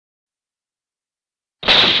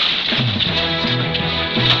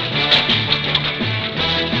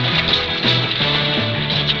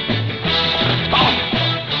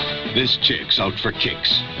chicks out for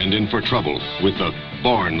kicks and in for trouble with the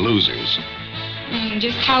born losers.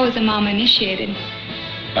 Just how was a mom initiated?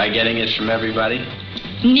 By getting it from everybody.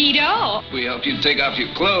 Neato. We helped you take off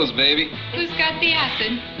your clothes, baby. Who's got the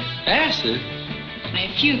acid? Acid?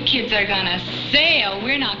 If you kids are gonna sail,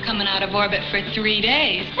 we're not coming out of orbit for 3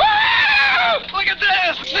 days. Woo! Look at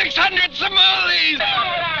this! 600 Somalis!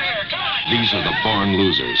 These are the born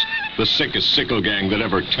losers, the sickest sickle gang that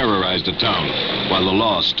ever terrorized a town, while the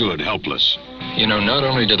law stood helpless. You know, not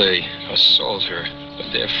only do they assault her,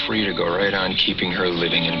 but they're free to go right on keeping her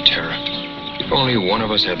living in terror. If only one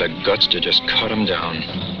of us had the guts to just cut them down.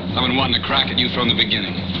 I've been wanting to crack at you from the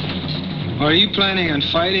beginning. Are you planning on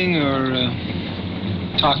fighting or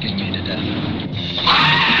talking me to death?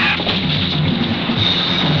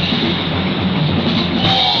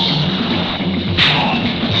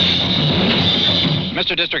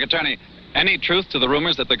 Mr. District Attorney, any truth to the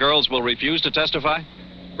rumors that the girls will refuse to testify?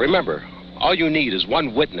 Remember, all you need is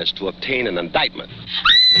one witness to obtain an indictment.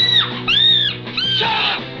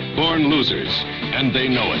 Born losers, and they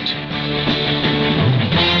know it.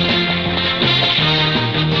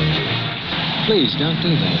 Please, don't do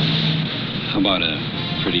that. How about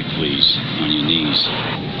a pretty please on your knees?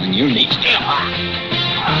 On your knees.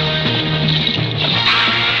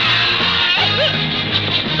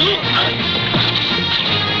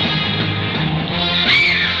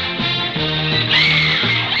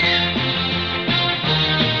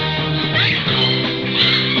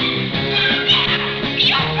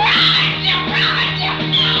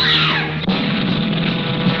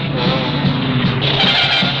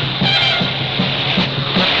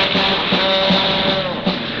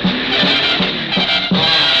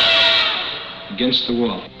 Against the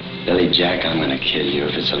wall. Billy Jack, I'm gonna kill you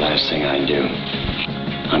if it's the last thing I do.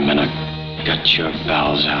 I'm gonna gut your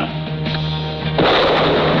bowels out.